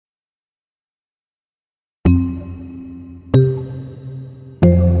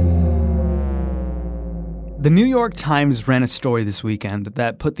The New York Times ran a story this weekend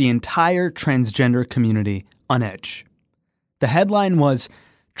that put the entire transgender community on edge. The headline was,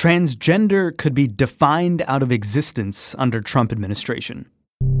 "Transgender could be defined out of existence under Trump administration."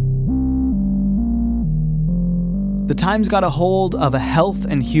 The Times got a hold of a Health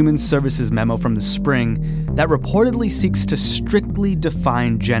and Human Services memo from the spring that reportedly seeks to strictly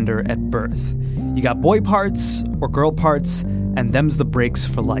define gender at birth. You got boy parts or girl parts, and them's the breaks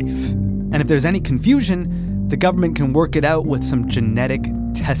for life. And if there's any confusion, the government can work it out with some genetic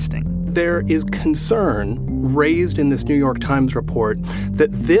testing. There is concern raised in this New York Times report that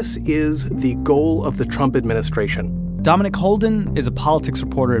this is the goal of the Trump administration. Dominic Holden is a politics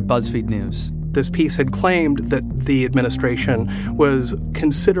reporter at BuzzFeed News. This piece had claimed that the administration was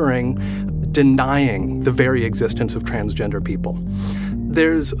considering denying the very existence of transgender people.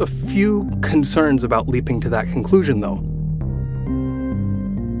 There's a few concerns about leaping to that conclusion, though.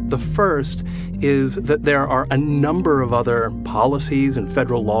 The first is that there are a number of other policies and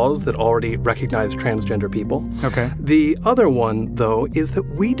federal laws that already recognize transgender people. Okay. The other one, though, is that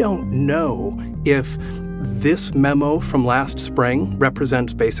we don't know if this memo from last spring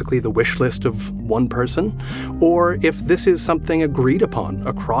represents basically the wish list of one person, or if this is something agreed upon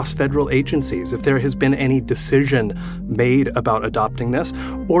across federal agencies, if there has been any decision made about adopting this,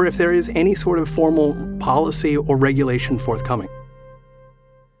 or if there is any sort of formal policy or regulation forthcoming.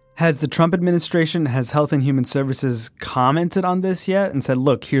 Has the Trump administration, has Health and Human Services commented on this yet and said,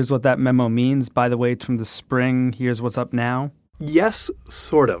 look, here's what that memo means. By the way, it's from the spring. Here's what's up now? Yes,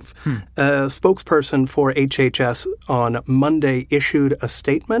 sort of. A spokesperson for HHS on Monday issued a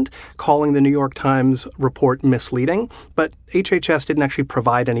statement calling the New York Times report misleading, but HHS didn't actually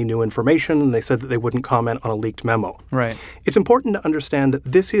provide any new information, and they said that they wouldn't comment on a leaked memo. Right. It's important to understand that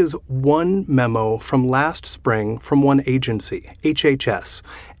this is one memo from last spring from one agency, HHS,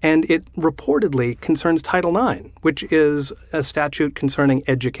 and it reportedly concerns Title IX, which is a statute concerning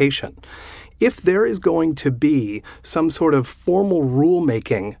education. If there is going to be some sort of formal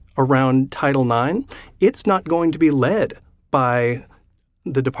rulemaking around Title IX, it's not going to be led by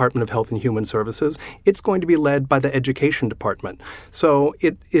the Department of Health and Human Services. It's going to be led by the Education Department. So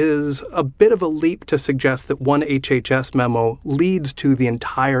it is a bit of a leap to suggest that one HHS memo leads to the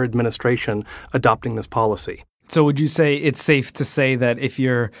entire administration adopting this policy. So would you say it's safe to say that if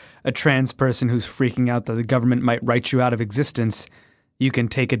you're a trans person who's freaking out that the government might write you out of existence, you can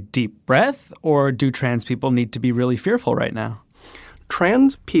take a deep breath, or do trans people need to be really fearful right now?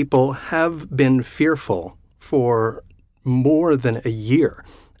 Trans people have been fearful for more than a year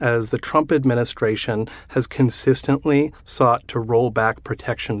as the Trump administration has consistently sought to roll back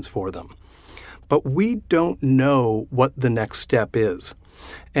protections for them. But we don't know what the next step is.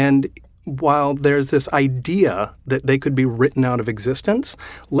 And while there's this idea that they could be written out of existence,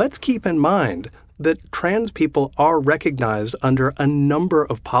 let's keep in mind that trans people are recognized under a number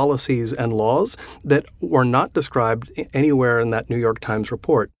of policies and laws that were not described anywhere in that New York Times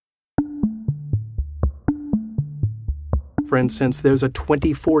report. For instance, there's a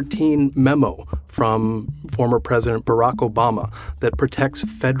 2014 memo from former President Barack Obama that protects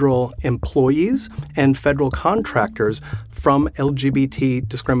federal employees and federal contractors from LGBT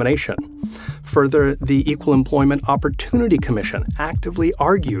discrimination. Further, the Equal Employment Opportunity Commission actively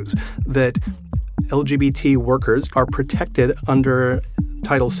argues that LGBT workers are protected under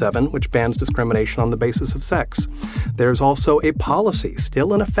Title VII, which bans discrimination on the basis of sex. There's also a policy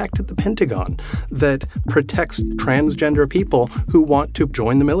still in effect at the Pentagon that protects transgender people who want to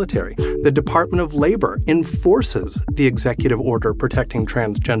join the military. The Department of Labor enforces the executive order protecting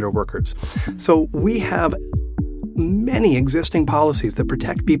transgender workers. So we have many existing policies that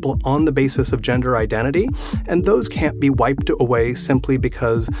protect people on the basis of gender identity, and those can't be wiped away simply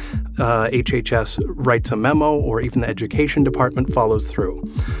because HHS writes a memo or even the Education Department follows through.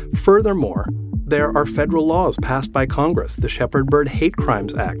 Furthermore, there are federal laws passed by Congress. The Shepherd-Bird Hate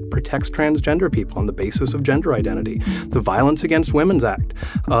Crimes Act protects transgender people on the basis of gender identity. The Violence Against Women's Act,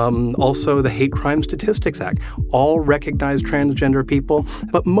 also the Hate Crime Statistics Act, all recognize transgender people.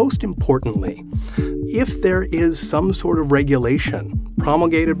 But most importantly, if there is some sort of regulation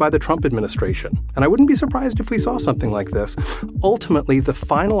promulgated by the Trump administration, and I wouldn't be surprised if we saw something like this, ultimately the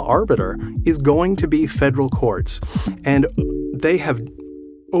final arbiter is going to be federal courts. And they have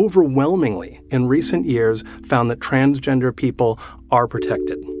overwhelmingly in recent years found that transgender people are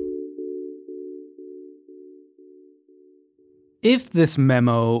protected. If this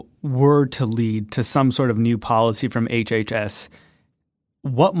memo were to lead to some sort of new policy from HHS,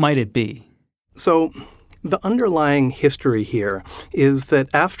 what might it be? So the underlying history here is that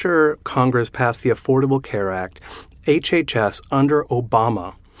after Congress passed the Affordable Care Act, HHS under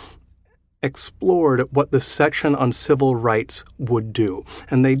Obama explored what the section on civil rights would do.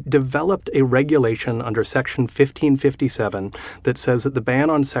 And they developed a regulation under Section 1557 that says that the ban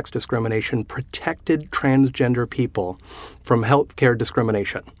on sex discrimination protected transgender people from health care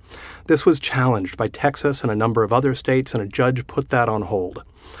discrimination. This was challenged by Texas and a number of other states, and a judge put that on hold.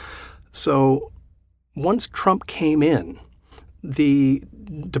 So once Trump came in, the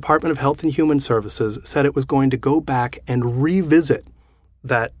Department of Health and Human Services said it was going to go back and revisit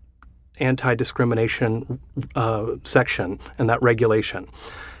that anti-discrimination section and that regulation.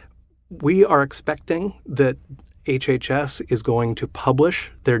 We are expecting that HHS is going to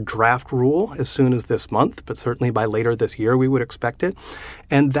publish their draft rule as soon as this month, but certainly by later this year we would expect it.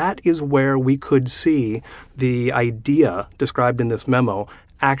 And that is where we could see the idea described in this memo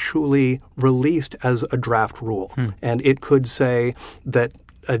actually released as a draft rule. And it could say that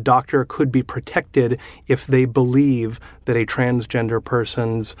a doctor could be protected if they believe that a transgender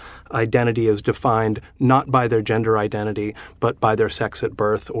person's identity is defined not by their gender identity, but by their sex at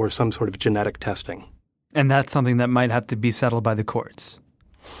birth or some sort of genetic testing. And that's something that might have to be settled by the courts.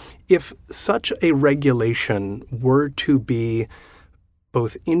 If such a regulation were to be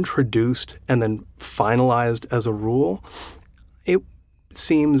both introduced and then finalized as a rule, it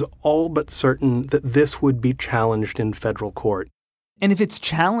seems all but certain that this would be challenged in federal court. And if it's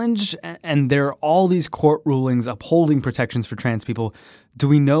challenged and there are all these court rulings upholding protections for trans people, do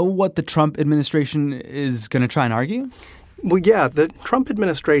we know what the Trump administration is going to try and argue? Well, yeah, the Trump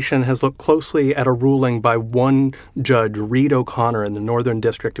administration has looked closely at a ruling by one judge, Reed O'Connor, in the Northern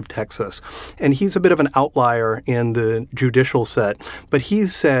District of Texas. And he's a bit of an outlier in the judicial set. But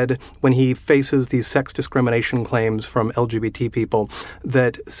he's said, when he faces these sex discrimination claims from LGBT people,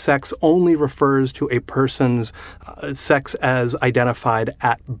 that sex only refers to a person's sex as identified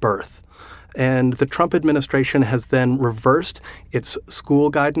at birth. And the Trump administration has then reversed its school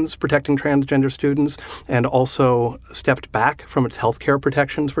guidance protecting transgender students and also stepped back from its healthcare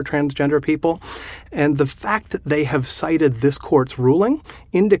protections for transgender people. And the fact that they have cited this court's ruling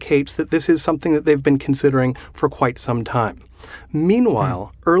indicates that this is something that they've been considering for quite some time.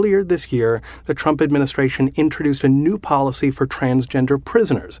 Meanwhile, earlier this year, the Trump administration introduced a new policy for transgender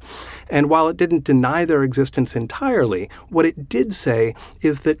prisoners. And while it didn't deny their existence entirely, what it did say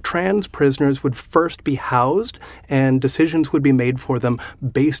is that trans prisoners would first be housed and decisions would be made for them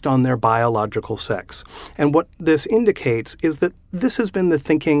based on their biological sex. And what this indicates is that this has been the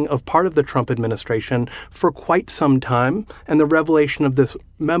thinking of part of the Trump administration for quite some time, and the revelation of this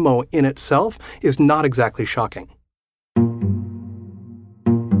memo in itself is not exactly shocking.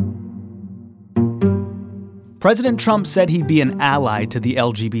 President Trump said he'd be an ally to the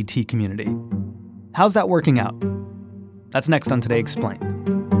LGBT community. How's that working out? That's next on Today Explained.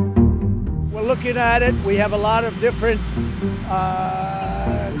 We're looking at it. We have a lot of different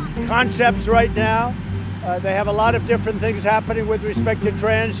concepts right now. They have a lot of different things happening with respect to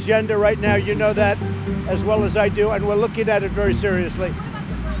transgender right now. You know that as well as I do, and we're looking at it very seriously.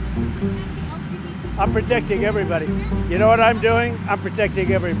 I'm protecting everybody. You know what I'm doing? I'm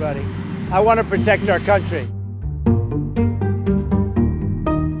protecting everybody. I want to protect our country.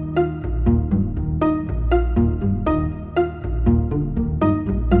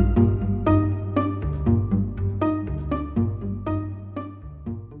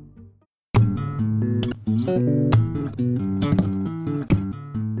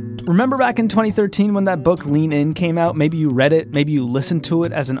 Remember back in 2013 when that book Lean In came out? Maybe you read it, maybe you listened to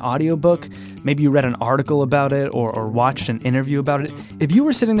it as an audiobook, maybe you read an article about it or watched an interview about it. If you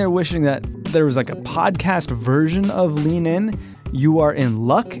were sitting there wishing that there was like a podcast version of Lean In, you are in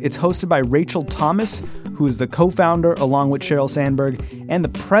luck. It's hosted by Rachel Thomas, who is the co-founder, along with Sheryl Sandberg, and the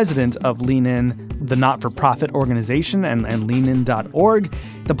president of Lean In, the not-for-profit organization, and leanin.org.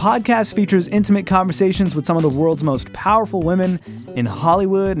 The podcast features intimate conversations with some of the world's most powerful women in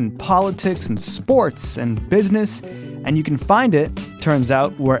Hollywood and politics and sports and business. And you can find it, turns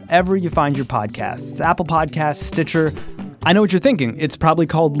out, wherever you find your podcasts. Apple Podcasts, Stitcher. I know what you're thinking. It's probably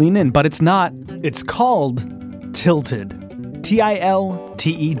called Lean In, but it's not. It's called Tilted.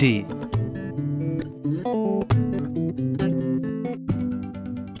 Tilted.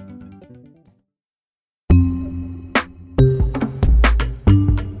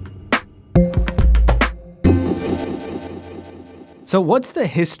 So what's the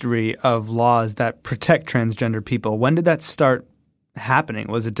history of laws that protect transgender people? When did that start happening?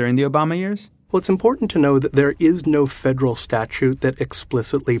 Was it during the Obama years? Well, it's important to know that there is no federal statute that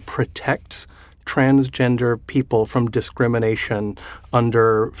explicitly protects transgender people from discrimination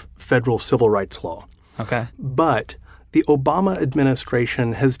under federal civil rights law. Okay. But the Obama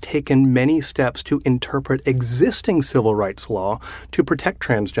administration has taken many steps to interpret existing civil rights law to protect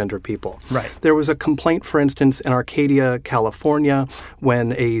transgender people. Right. There was a complaint, for instance, in Arcadia, California,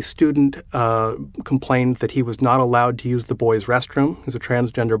 when a student complained that he was not allowed to use the boys' restroom as a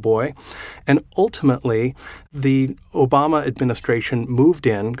transgender boy. And ultimately, the Obama administration moved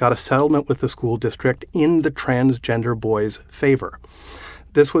in, got a settlement with the school district in the transgender boys' favor.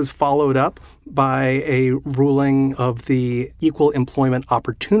 This was followed up by a ruling of the Equal Employment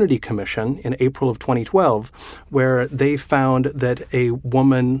Opportunity Commission in April of 2012, where they found that a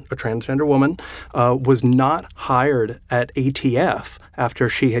woman, a transgender woman, was not hired at ATF after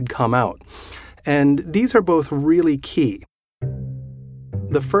she had come out. And these are both really key.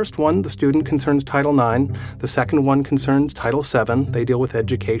 The first one, the student, concerns Title IX. The second one concerns Title VII. They deal with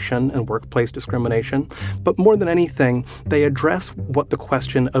education and workplace discrimination. But more than anything, they address what the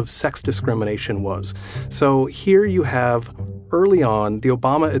question of sex discrimination was. So here you have, early on, the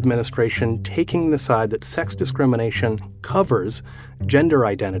Obama administration taking the side that sex discrimination covers gender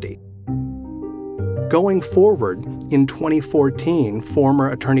identity. Going forward, in 2014, former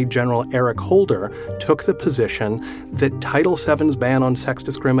Attorney General Eric Holder took the position that Title VII's ban on sex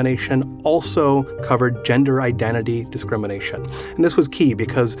discrimination also covered gender identity discrimination. And this was key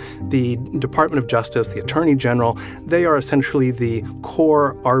because the Department of Justice, the Attorney General, they are essentially the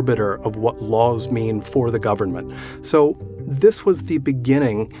core arbiter of what laws mean for the government. So this was the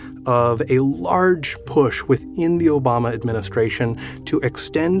beginning of a large push within the Obama administration to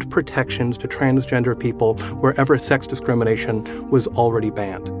extend protections to transgender people wherever sex discrimination was already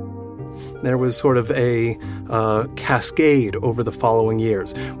banned. There was sort of a cascade over the following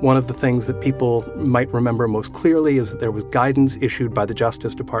years. One of the things that people might remember most clearly is that there was guidance issued by the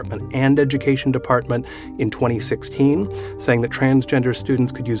Justice Department and Education Department in 2016 saying that transgender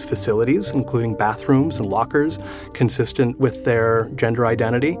students could use facilities, including bathrooms and lockers, consistent with their gender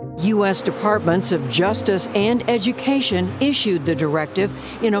identity. U.S. Departments of Justice and Education issued the directive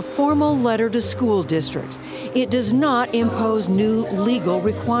in a formal letter to school districts. It does not impose new legal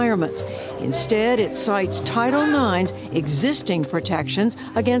requirements. Instead, it cites Title IX's existing protections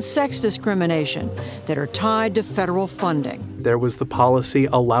against sex discrimination that are tied to federal funding. There was the policy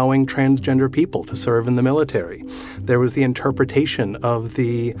allowing transgender people to serve in the military. There was the interpretation of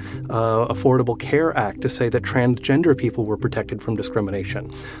the Affordable Care Act to say that transgender people were protected from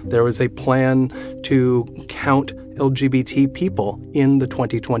discrimination. There was a plan to count LGBT people in the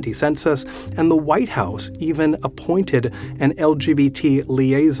 2020 census, and the White House even appointed an LGBT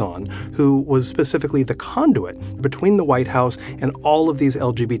liaison who was specifically the conduit between the White House and all of these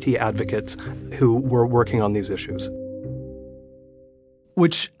LGBT advocates who were working on these issues.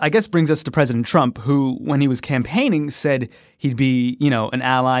 Which I guess brings us to President Trump, who, when he was campaigning, said he'd be, an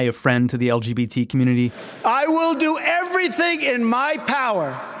ally, a friend to the LGBT community. I will do everything in my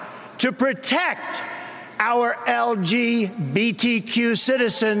power to protect our LGBTQ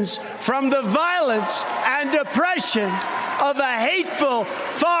citizens from the violence and oppression of a hateful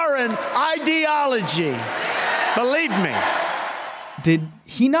foreign ideology. Believe me. Did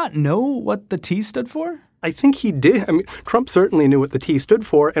he not know what the T stood for? I think he did. I mean, Trump certainly knew what the T stood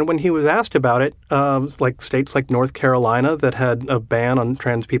for. And when he was asked about it, like states like North Carolina that had a ban on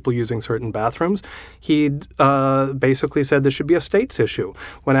trans people using certain bathrooms, he basically said this should be a state's issue.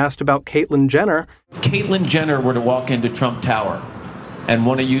 When asked about Caitlyn Jenner. If Caitlyn Jenner were to walk into Trump Tower and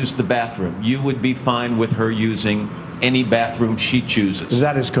want to use the bathroom, you would be fine with her using any bathroom she chooses.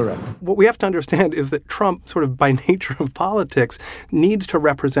 That is correct. What we have to understand is that Trump, sort of by nature of politics, needs to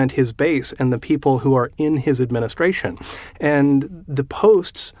represent his base and the people who are in his administration. And the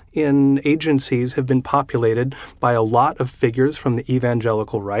posts in agencies have been populated by a lot of figures from the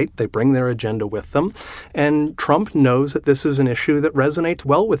evangelical right. They bring their agenda with them. And Trump knows that this is an issue that resonates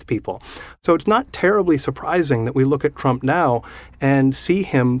well with people. So it's not terribly surprising that we look at Trump now and see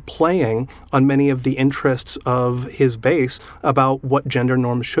him playing on many of the interests of his base about what gender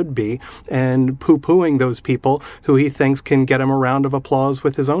norms should be and poo-pooing those people who he thinks can get him a round of applause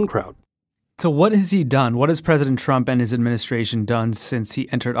with his own crowd. So what has he done? What has President Trump and his administration done since he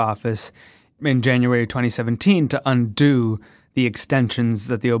entered office in January 2017 to undo the extensions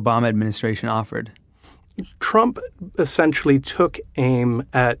that the Obama administration offered? Trump essentially took aim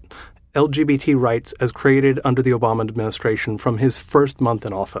at LGBT rights as created under the Obama administration from his first month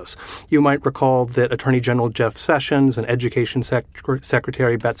in office. You might recall that Attorney General Jeff Sessions and Education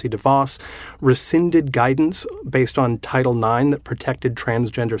Secretary Betsy DeVos rescinded guidance based on Title IX that protected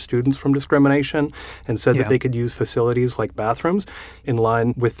transgender students from discrimination and said that they could use facilities like bathrooms in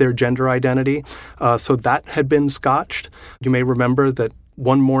line with their gender identity. So that had been scotched. You may remember that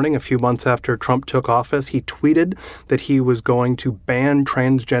One morning, a few months after Trump took office, he tweeted that he was going to ban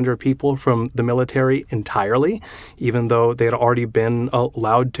transgender people from the military entirely, even though they had already been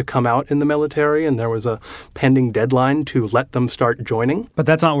allowed to come out in the military and there was a pending deadline to let them start joining. But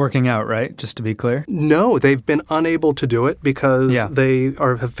that's not working out, right? Just to be clear. No, they've been unable to do it because they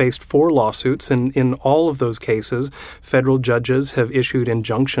have faced 4 lawsuits. And in all of those cases, federal judges have issued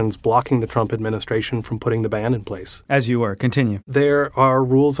injunctions blocking the Trump administration from putting the ban in place. As you were. Continue. There are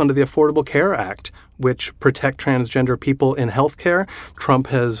rules under the Affordable Care Act which protect transgender people in healthcare. Trump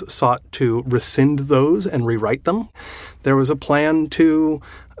has sought to rescind those and rewrite them. There was a plan to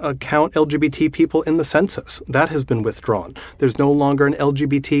count LGBT people in the census. That has been withdrawn. There's no longer an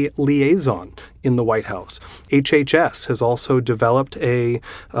LGBT liaison in the White House. HHS has also developed a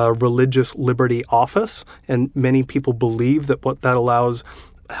religious liberty office, and many people believe that what that allows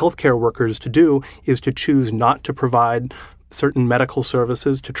healthcare workers to do is to choose not to provide certain medical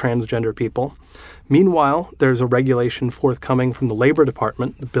services to transgender people. Meanwhile, there's a regulation forthcoming from the Labor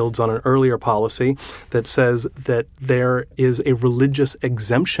Department that builds on an earlier policy that says that there is a religious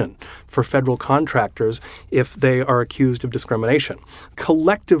exemption for federal contractors if they are accused of discrimination.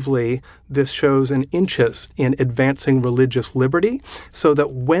 Collectively, this shows an interest in advancing religious liberty so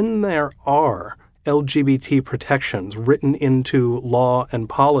that when there are LGBT protections written into law and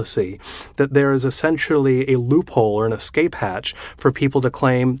policy, that there is essentially a loophole or an escape hatch for people to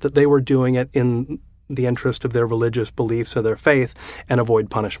claim that they were doing it in the interest of their religious beliefs or their faith and avoid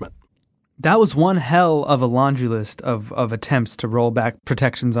punishment. That was one hell of a laundry list of attempts to roll back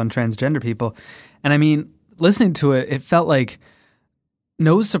protections on transgender people. And I mean, listening to it, it felt like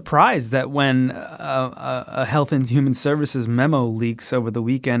no surprise that when a Health and Human Services memo leaks over the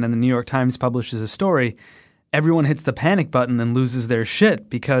weekend and the New York Times publishes a story, everyone hits the panic button and loses their shit,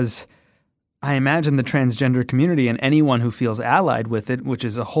 because I imagine the transgender community and anyone who feels allied with it, which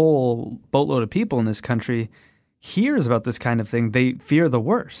is a whole boatload of people in this country, hears about this kind of thing. They fear the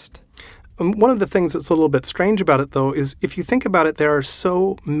worst. One of the things that's a little bit strange about it, though, is if you think about it, there are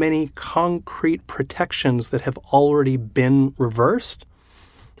so many concrete protections that have already been reversed.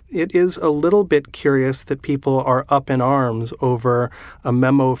 It is a little bit curious that people are up in arms over a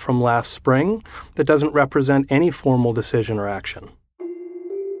memo from last spring that doesn't represent any formal decision or action.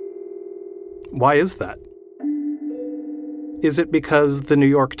 Why is that? Is it because the New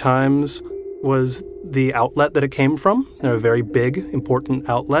York Times was the outlet that it came from? They're a very big, important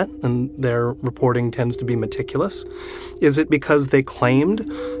outlet, and their reporting tends to be meticulous. Is it because they claimed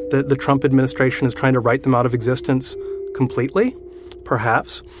that the Trump administration is trying to write them out of existence completely?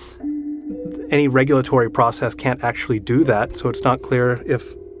 Perhaps. Any regulatory process can't actually do that, so it's not clear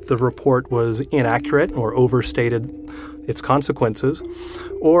if the report was inaccurate or overstated its consequences,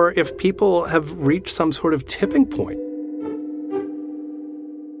 or if people have reached some sort of tipping point.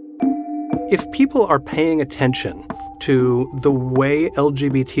 If people are paying attention to the way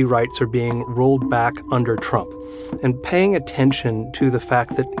LGBT rights are being rolled back under Trump, and paying attention to the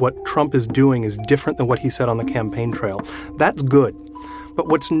fact that what Trump is doing is different than what he said on the campaign trail, that's good. But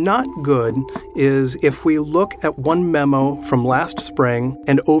what's not good is if we look at one memo from last spring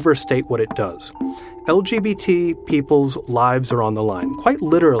and overstate what it does. LGBT people's lives are on the line, quite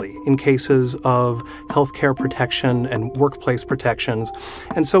literally, in cases of healthcare protection and workplace protections.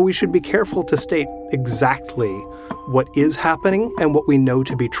 And so we should be careful to state exactly what is happening and what we know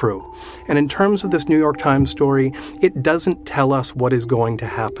to be true. And in terms of this New York Times story, it doesn't tell us what is going to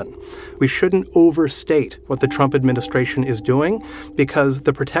happen. We shouldn't overstate what the Trump administration is doing, because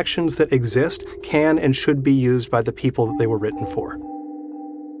the protections that exist can and should be used by the people that they were written for.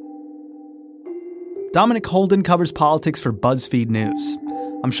 Dominic Holden covers politics for BuzzFeed News.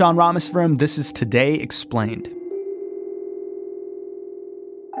 I'm Sean Rameswaram. This is Today Explained.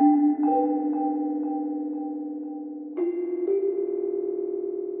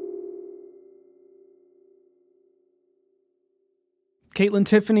 Caitlin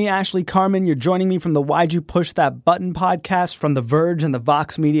Tiffany, Ashley Carmen, you're joining me from the Why'd You Push That Button podcast from The Verge and the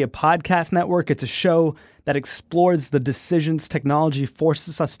Vox Media Podcast Network. It's a show that explores the decisions technology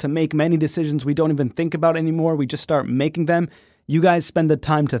forces us to make, many decisions we don't even think about anymore. We just start making them. You guys spend the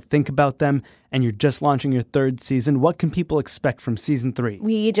time to think about them, and you're just launching your 3rd season. What can people expect from season 3?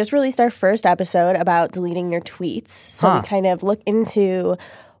 We just released our first episode about deleting your tweets. So we kind of look into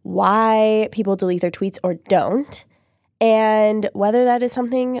why people delete their tweets or don't, and whether that is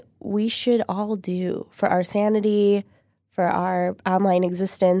something we should all do for our sanity, for our online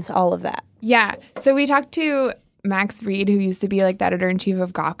existence, all of that. Yeah. So we talked to Max Reed, who used to be like the editor-in-chief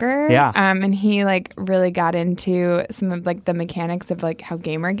of Gawker. Yeah. And he like really got into some of like the mechanics of like how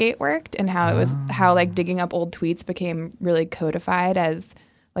Gamergate worked and how it was how like digging up old tweets became really codified as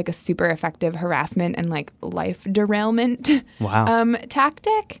like a super effective harassment and like life derailment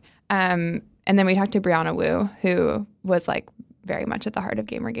tactic. And then we talked to Brianna Wu, who was like very much at the heart of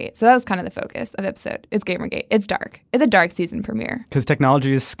Gamergate. So that was kind of the focus of the episode. It's Gamergate. It's dark. It's a dark season premiere. Because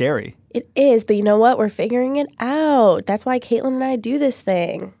technology is scary. It is, but you know what? We're figuring it out. That's why Caitlin and I do this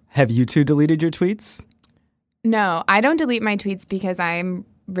thing. Have you two deleted your tweets? No, I don't delete my tweets because I'm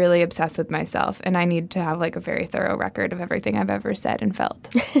really obsessed with myself and I need to have like a very thorough record of everything I've ever said and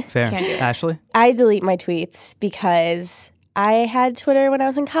felt. Fair. Can't do it. Ashley? I delete my tweets because I had Twitter when I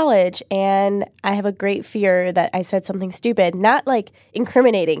was in college, and I have a great fear that I said something stupid, not like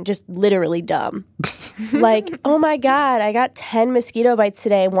incriminating, just literally dumb. Like, oh my God, I got 10 mosquito bites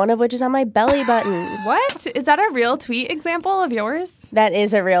today, one of which is on my belly button. What? Is that a real tweet example of yours? That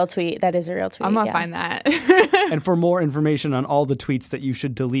is a real tweet. I'm going to find that. And for more information on all the tweets that you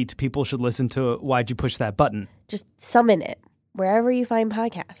should delete, people should listen to Why'd You Push That Button? Just summon it wherever you find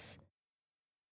podcasts.